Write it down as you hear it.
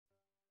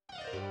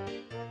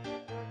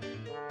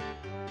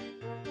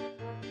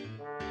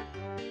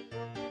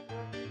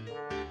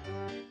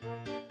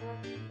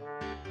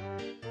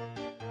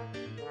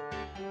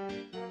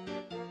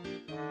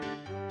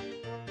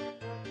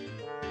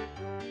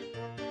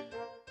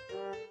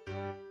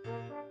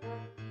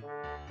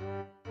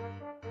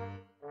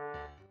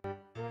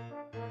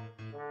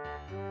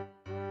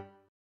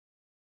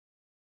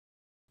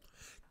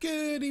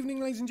Good evening,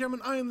 ladies and gentlemen.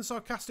 I am the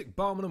Sarcastic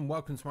Barman and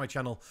welcome to my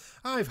channel.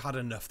 I've had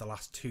enough the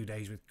last 2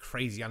 days with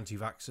crazy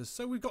anti-vaxxers,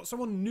 so we've got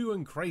someone new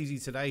and crazy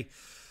today.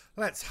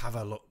 Let's have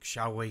a look,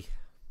 shall we?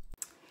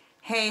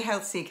 Hey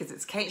health seekers,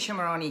 it's Kate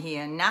Shemirani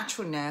here,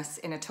 natural nurse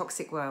in a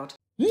toxic world.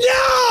 No!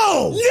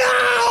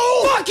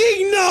 No!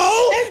 Fucking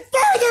no! And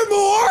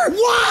furthermore,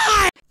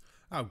 why?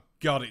 Oh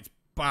god, it's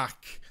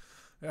back.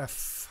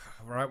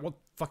 Right, what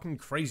fucking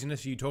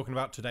craziness are you talking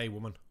about today,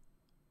 woman?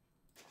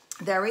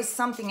 There is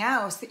something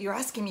else that you're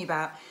asking me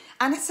about,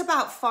 and it's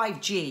about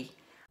 5G.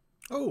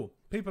 Oh,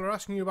 people are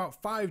asking you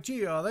about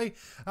 5G, are they?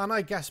 And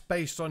I guess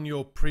based on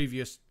your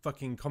previous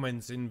fucking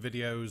comments in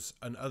videos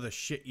and other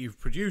shit you've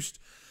produced,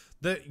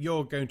 that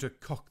you're going to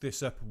cock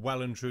this up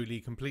well and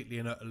truly, completely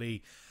and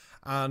utterly,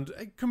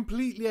 and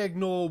completely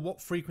ignore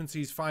what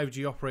frequencies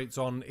 5G operates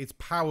on, its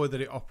power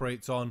that it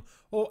operates on,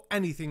 or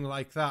anything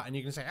like that. And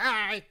you can say,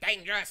 it's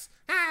dangerous,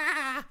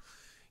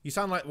 You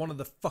sound like one of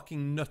the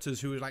fucking nutters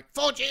who is like,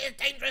 4G is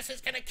dangerous,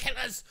 it's gonna kill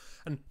us,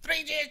 and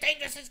 3G is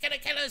dangerous, it's gonna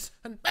kill us,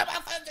 and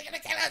mobile phones are gonna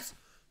kill us.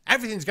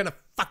 Everything's gonna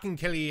fucking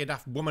kill you, you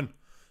daft woman.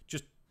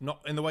 Just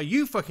not in the way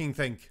you fucking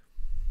think.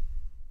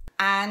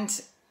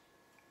 And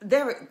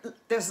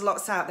there's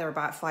lots out there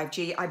about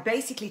 5G. I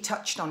basically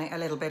touched on it a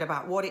little bit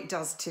about what it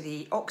does to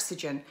the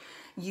oxygen.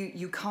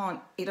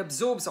 It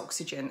absorbs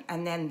oxygen,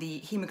 and then the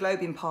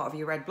hemoglobin part of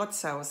your red blood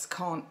cells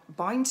can't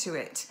bind to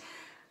it.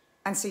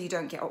 And so you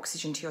don't get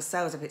oxygen to your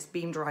cells if it's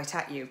beamed right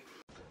at you.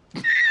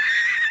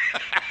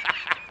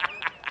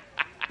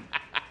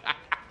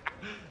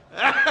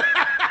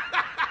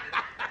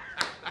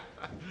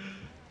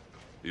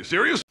 You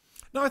serious?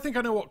 Now, I think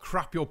I know what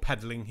crap you're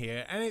peddling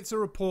here, and it's a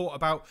report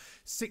about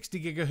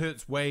 60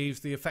 gigahertz waves,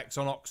 the effects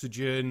on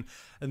oxygen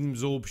and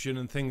absorption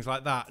and things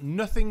like that.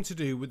 Nothing to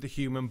do with the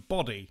human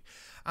body.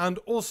 And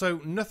also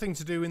nothing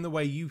to do in the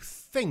way you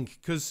think,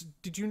 because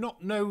did you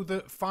not know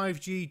that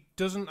 5G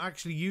doesn't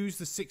actually use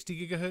the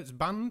 60 gigahertz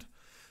band?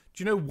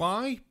 Do you know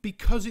why?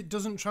 Because it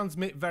doesn't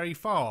transmit very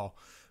far.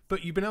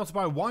 But you've been able to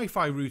buy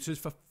Wi-Fi routers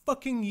for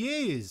fucking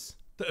years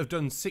that have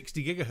done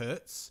 60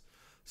 gigahertz.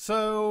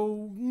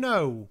 So,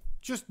 no.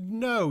 Just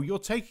no, you're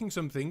taking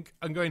something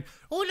and going,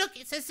 oh look,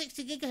 it says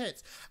 60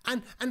 gigahertz.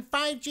 And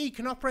 5G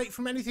can operate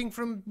from anything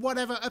from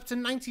whatever up to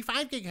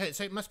 95 gigahertz,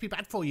 so it must be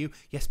bad for you.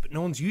 Yes, but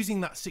no one's using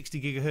that 60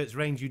 gigahertz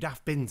range, you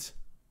daft bins.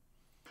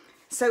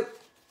 So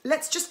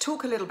let's just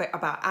talk a little bit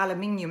about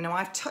aluminium. Now,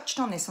 I've touched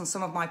on this on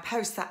some of my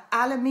posts, that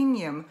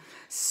aluminium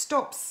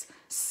stops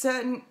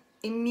certain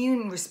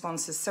immune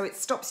responses. So it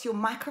stops your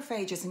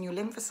macrophages and your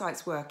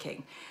lymphocytes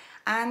working.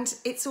 And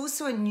it's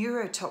also a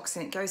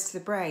neurotoxin, it goes to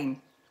the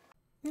brain.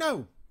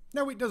 No,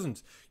 it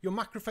doesn't. Your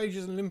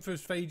macrophages and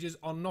lymphophages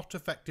are not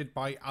affected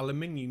by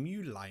aluminium,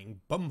 you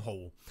lying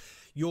bumhole.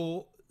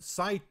 Your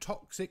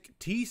cytotoxic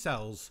T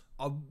cells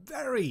are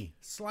very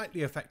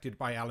slightly affected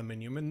by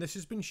aluminium, and this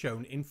has been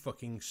shown in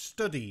fucking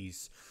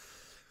studies.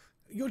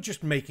 You're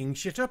just making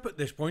shit up at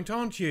this point,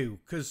 aren't you?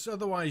 Because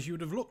otherwise you would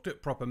have looked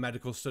at proper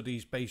medical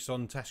studies based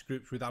on test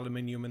groups with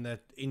aluminium and their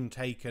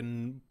intake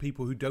and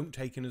people who don't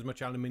take in as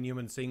much aluminium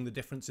and seeing the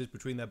differences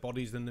between their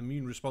bodies and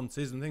immune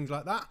responses and things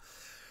like that.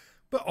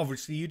 But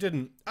obviously you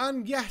didn't.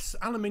 And yes,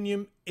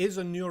 aluminium is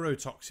a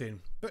neurotoxin.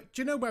 But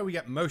do you know where we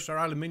get most of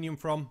our aluminium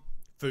from?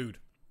 Food.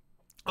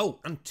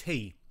 Oh, and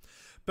tea.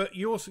 But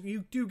you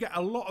do get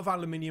a lot of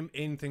aluminium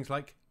in things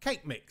like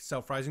cake mix,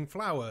 self-rising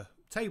flour,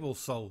 table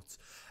salt,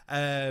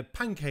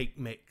 pancake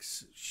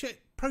mix,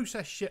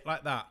 processed shit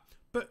like that.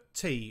 But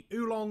tea,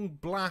 oolong,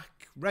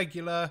 black,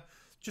 regular,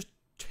 just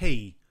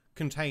tea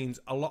contains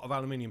a lot of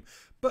aluminium.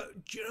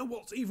 But do you know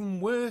what's even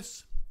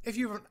worse? If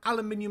you have an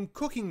aluminium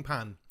cooking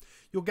pan,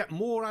 you'll get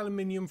more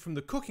aluminium from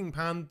the cooking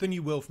pan than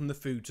you will from the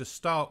food to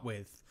start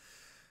with.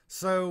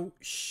 So,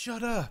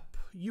 shut up.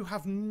 You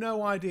have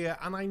no idea,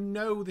 and I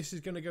know this is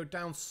going to go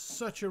down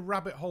such a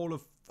rabbit hole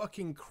of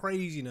fucking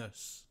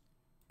craziness.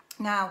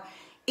 Now,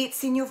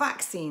 it's in your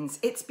vaccines.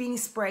 It's being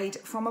sprayed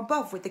from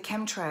above with the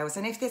chemtrails.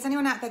 And if there's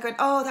anyone out there going,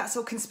 oh, that's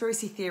all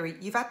conspiracy theory,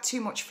 you've had too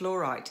much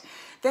fluoride.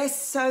 There's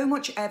so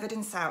much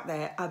evidence out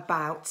there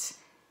about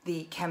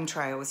the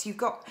chemtrails. You've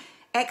got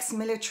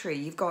ex-military,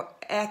 you've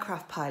got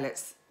aircraft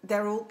pilots.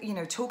 They're all,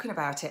 talking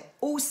about it.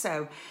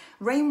 Also,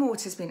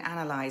 rainwater's been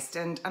analysed,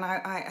 and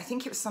I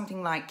think it was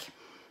something like,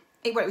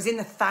 it was in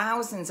the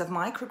thousands of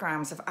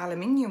micrograms of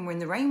aluminium were in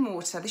the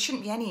rainwater. There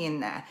shouldn't be any in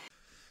there.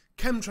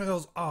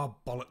 Chemtrails are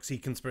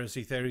bollocksy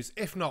conspiracy theories.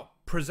 If not,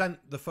 present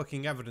the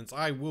fucking evidence.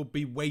 I will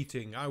be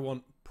waiting. I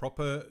want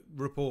proper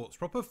reports,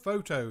 proper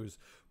photos,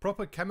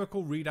 proper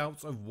chemical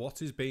readouts of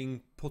what is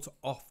being put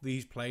off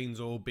these planes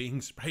or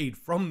being sprayed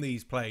from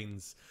these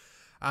planes.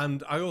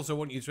 And I also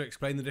want you to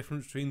explain the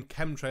difference between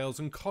chemtrails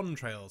and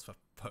contrails, for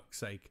fuck's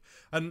sake.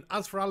 And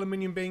as for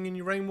aluminium being in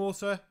your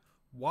rainwater,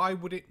 why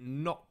would it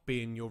not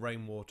be in your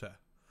rainwater?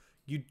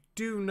 You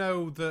do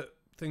know that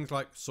things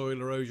like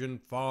soil erosion,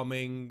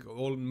 farming,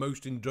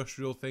 most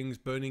industrial things,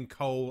 burning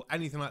coal,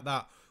 anything like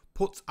that,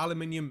 puts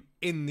aluminium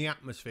in the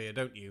atmosphere,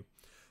 don't you?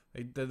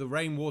 The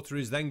rainwater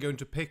is then going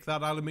to pick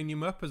that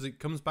aluminium up as it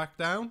comes back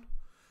down.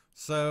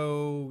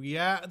 So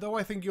yeah, though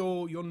I think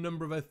your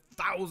number of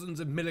thousands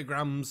of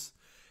milligrams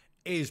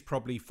is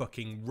probably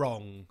fucking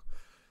wrong.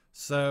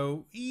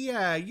 So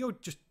yeah, you're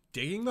just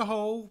digging the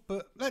hole,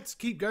 but let's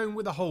keep going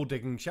with the hole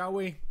digging, shall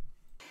we?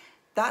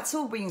 That's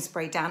all being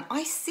sprayed down.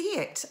 I see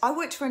it. I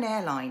worked for an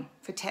airline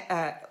for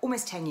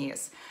almost 10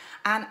 years,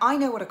 and I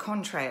know what a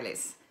contrail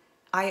is.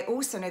 I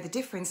also know the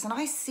difference, and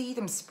I see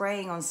them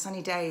spraying on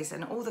sunny days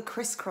and all the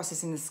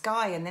crisscrosses in the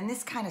sky, and then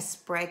this kind of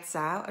spreads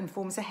out and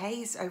forms a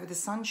haze over the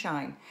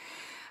sunshine.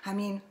 I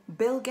mean,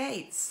 Bill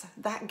Gates,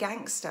 that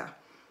gangster,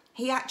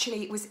 he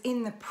actually was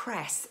in the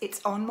press.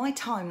 It's on my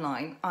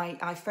timeline.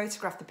 I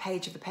photographed the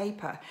page of the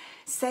paper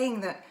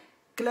saying that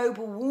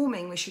global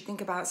warming, we should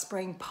think about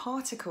spraying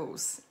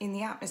particles in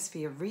the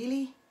atmosphere.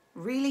 Really?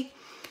 Really?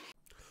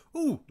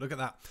 Ooh, look at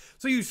that.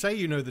 So you say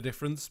you know the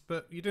difference,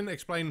 but you didn't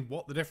explain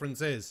what the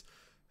difference is.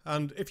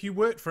 And if you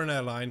worked for an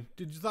airline,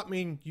 does that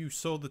mean you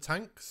saw the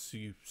tanks?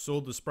 You saw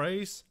the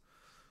sprays?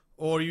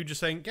 Or are you just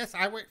saying, yes,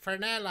 I work for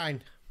an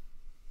airline?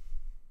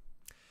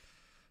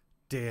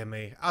 Dear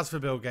me. As for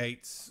Bill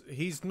Gates,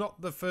 he's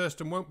not the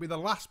first and won't be the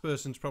last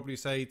person to probably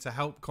say to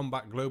help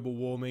combat global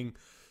warming,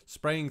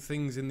 spraying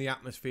things in the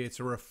atmosphere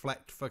to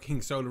reflect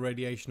fucking solar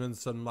radiation and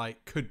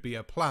sunlight could be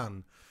a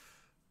plan.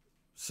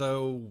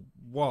 So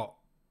what?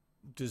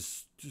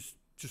 Just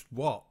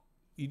what?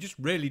 You just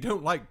really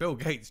don't like Bill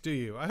Gates, do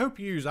you? I hope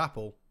you use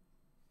Apple.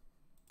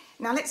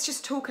 Now let's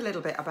just talk a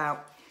little bit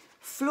about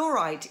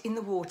fluoride in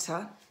the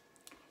water,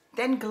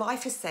 then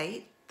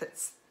glyphosate,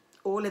 that's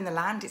all in the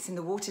land, it's in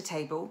the water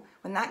table,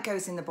 when that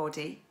goes in the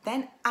body,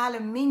 then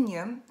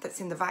aluminium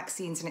that's in the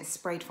vaccines and it's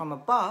sprayed from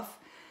above,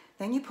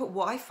 then you put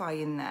Wi-Fi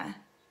in there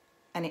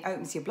and it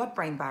opens your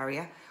blood-brain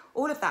barrier.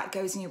 All of that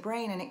goes in your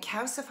brain and it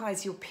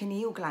calcifies your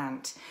pineal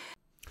gland.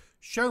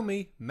 Show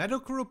me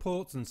medical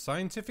reports and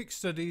scientific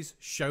studies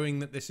showing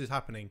that this is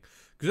happening.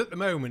 Because at the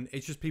moment,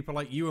 it's just people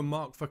like you and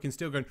Mark fucking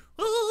Steele going,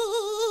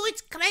 oh, it's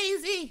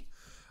crazy.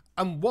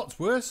 And what's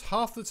worse,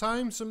 half the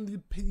time, some of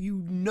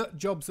you nut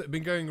jobs that have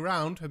been going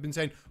around have been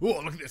saying,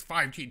 oh, look at this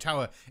 5G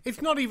tower.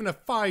 It's not even a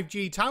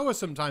 5G tower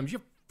sometimes.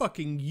 You're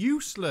fucking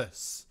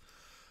useless.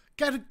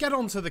 Get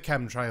onto the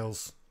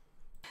chemtrails.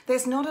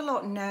 There's not a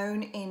lot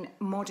known in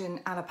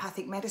modern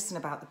allopathic medicine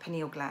about the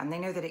pineal gland. They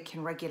know that it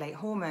can regulate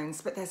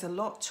hormones, but there's a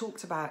lot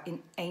talked about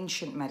in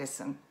ancient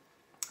medicine.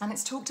 And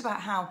it's talked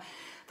about how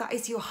that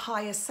is your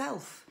higher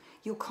self,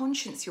 your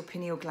conscience, your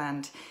pineal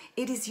gland.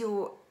 It is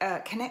your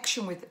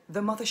connection with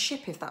the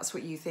mothership, if that's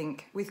what you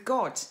think, with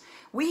God.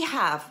 We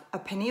have a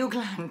pineal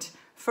gland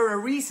for a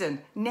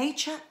reason.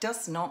 Nature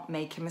does not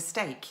make a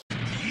mistake.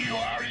 You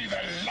are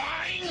either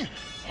lying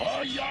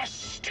or you're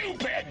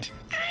stupid.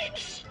 I'm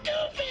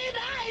stupid.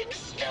 I'm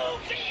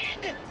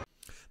stupid.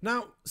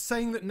 Now,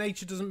 saying that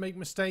nature doesn't make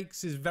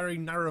mistakes is very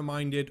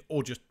narrow-minded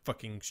or just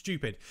fucking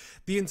stupid.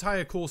 The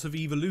entire course of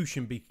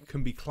evolution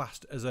can be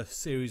classed as a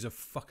series of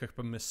fuck-up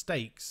and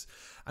mistakes,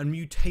 and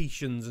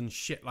mutations and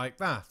shit like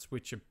that,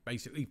 which are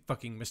basically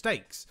fucking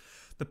mistakes.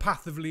 The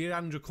path of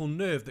leandrical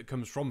nerve that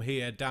comes from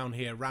here, down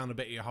here, round a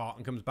bit of your heart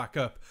and comes back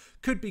up,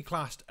 could be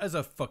classed as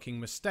a fucking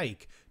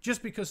mistake.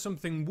 Just because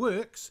something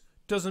works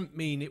doesn't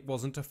mean it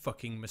wasn't a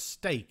fucking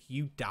mistake,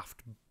 you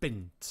daft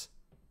bint.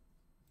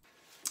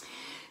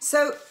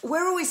 So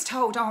we're always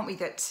told, aren't we,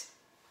 that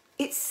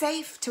it's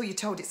safe till you're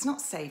told it's not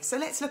safe. So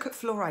let's look at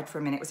fluoride for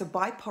a minute. It was a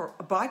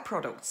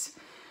byproduct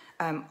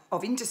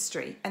of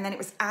industry, and then it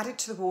was added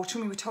to the water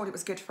and we were told it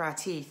was good for our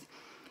teeth.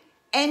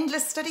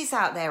 Endless studies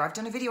out there. I've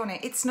done a video on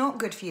it. It's not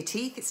good for your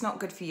teeth. It's not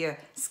good for your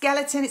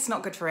skeleton. It's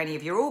not good for any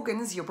of your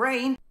organs, your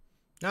brain.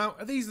 Now,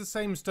 are these the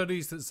same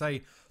studies that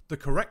say the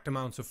correct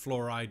amount of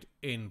fluoride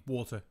in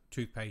water,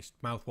 toothpaste,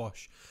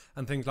 mouthwash,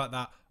 and things like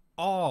that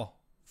are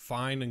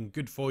fine and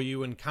good for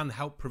you and can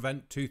help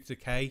prevent tooth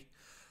decay,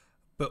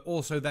 but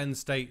also then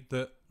state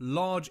that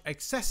large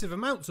excessive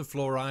amounts of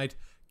fluoride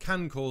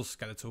can cause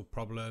skeletal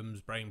problems,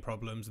 brain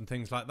problems and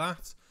things like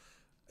that?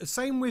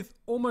 Same with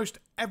almost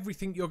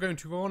everything you're going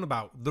to go on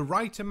about. The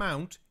right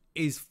amount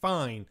is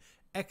fine.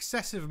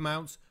 Excessive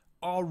amounts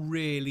are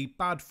really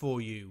bad for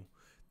you.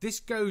 This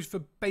goes for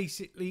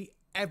basically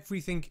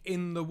everything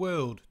in the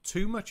world.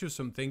 Too much of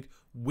something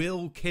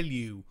will kill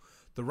you.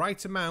 The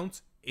right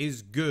amount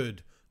is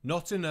good.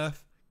 Not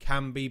enough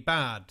can be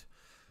bad.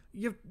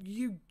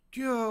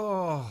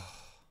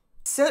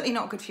 Certainly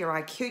not good for your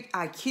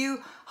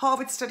IQ.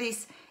 Harvard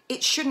studies,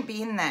 it shouldn't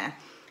be in there.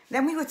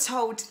 Then we were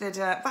told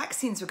that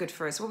vaccines were good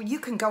for us. Well, you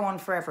can go on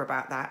forever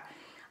about that.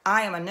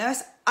 I am a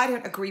nurse. I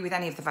don't agree with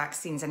any of the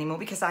vaccines anymore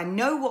because I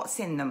know what's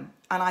in them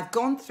and I've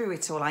gone through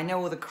it all. I know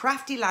all the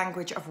crafty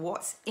language of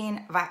what's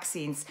in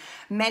vaccines.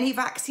 Many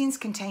vaccines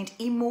contained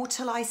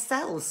immortalized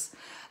cells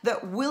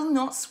that will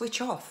not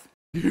switch off.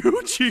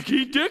 You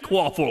cheeky dick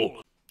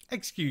waffle.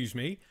 Excuse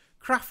me,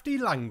 crafty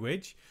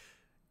language?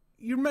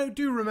 You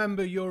do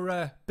remember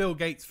your Bill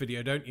Gates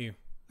video, don't you?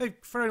 Hey,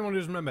 for anyone who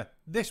doesn't remember,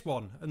 this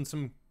one and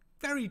some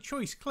very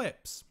choice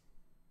clips.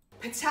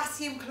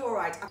 Potassium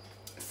chloride,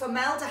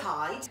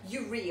 formaldehyde,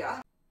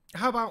 urea.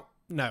 How about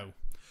no?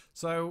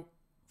 So,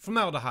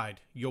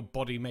 formaldehyde, your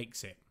body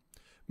makes it.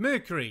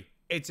 Mercury,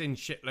 it's in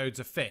shitloads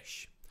of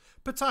fish.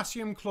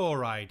 Potassium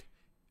chloride.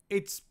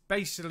 It's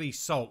basically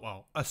salt.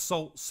 Well, a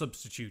salt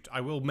substitute.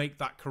 I will make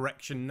that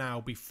correction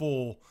now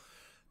before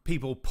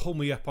people pull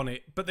me up on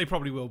it. But they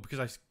probably will because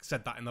I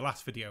said that in the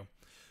last video.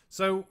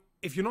 So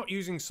if you're not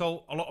using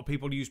salt, a lot of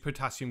people use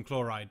potassium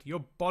chloride.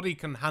 Your body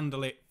can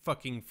handle it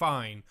fucking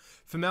fine.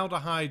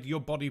 Formaldehyde, your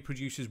body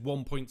produces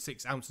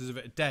 1.6 ounces of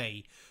it a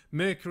day.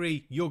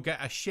 Mercury, you'll get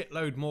a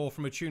shitload more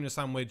from a tuna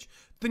sandwich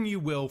than you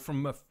will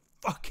from a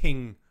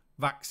fucking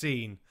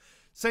vaccine.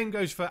 Same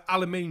goes for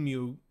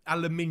aluminium.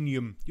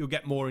 You'll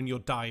get more in your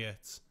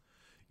diet.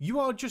 You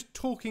are just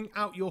talking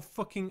out your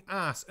fucking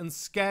ass and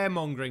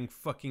scaremongering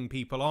fucking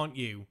people, aren't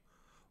you?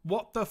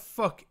 What the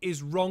fuck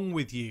is wrong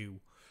with you?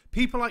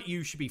 People like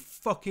you should be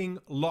fucking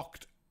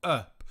locked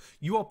up.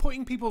 You are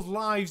putting people's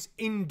lives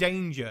in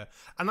danger,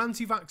 and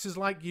anti-vaxxers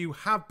like you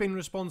have been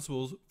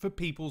responsible for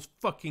people's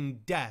fucking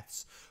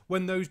deaths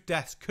when those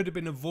deaths could have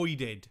been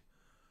avoided.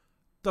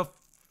 The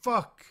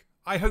fuck?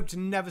 I hope to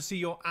never see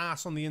your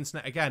ass on the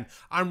internet again.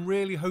 I'm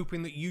really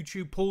hoping that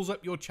YouTube pulls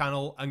up your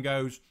channel and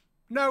goes,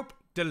 nope,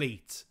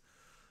 delete.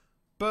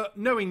 But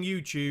knowing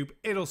YouTube,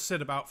 it'll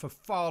sit about for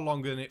far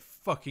longer than it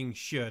fucking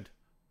should.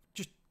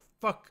 Just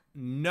fuck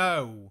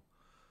no.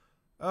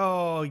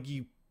 Oh,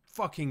 you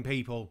fucking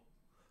people.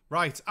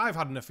 Right, I've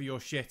had enough of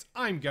your shit.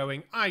 I'm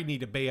going. I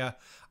need a beer.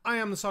 I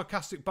am the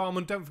Sarcastic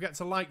Barman. Don't forget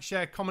to like,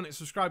 share, comment, and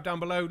subscribe down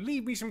below.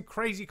 Leave me some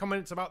crazy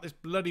comments about this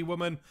bloody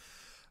woman.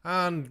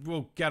 And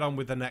we'll get on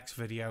with the next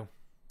video.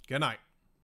 Good night.